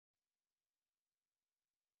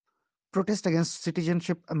Protest against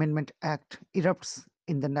Citizenship Amendment Act erupts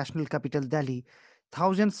in the national capital Delhi.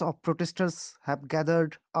 Thousands of protesters have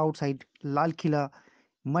gathered outside Lal Killa,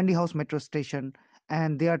 Mandi House metro station,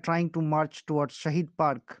 and they are trying to march towards Shaheed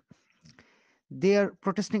Park. They are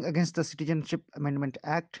protesting against the Citizenship Amendment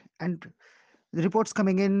Act, and the reports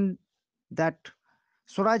coming in that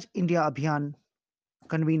Swaraj India Abhiyan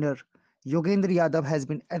convener Yogendra Yadav has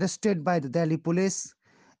been arrested by the Delhi police,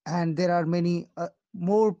 and there are many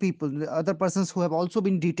more people, other persons who have also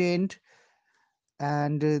been detained,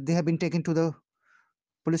 and they have been taken to the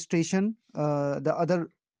police station. The other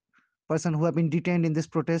person who have been detained in this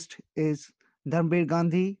protest is Dharamvir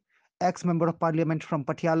Gandhi, ex-member of parliament from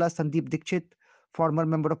Patiala, Sandeep Dixit, former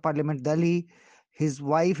member of parliament Delhi, his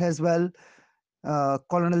wife as well,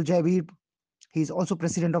 Colonel Jaiveer. He is also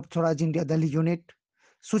president of Swaraj India Delhi unit.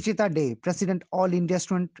 Sucheta Day, president All India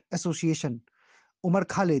Student Association. Umar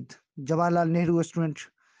Khalid, Jawaharlal Nehru Student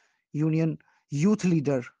Union youth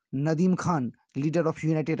leader. Nadeem Khan, leader of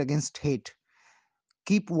United Against Hate.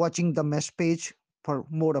 Keep watching the mesh page for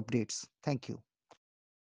more updates. Thank you.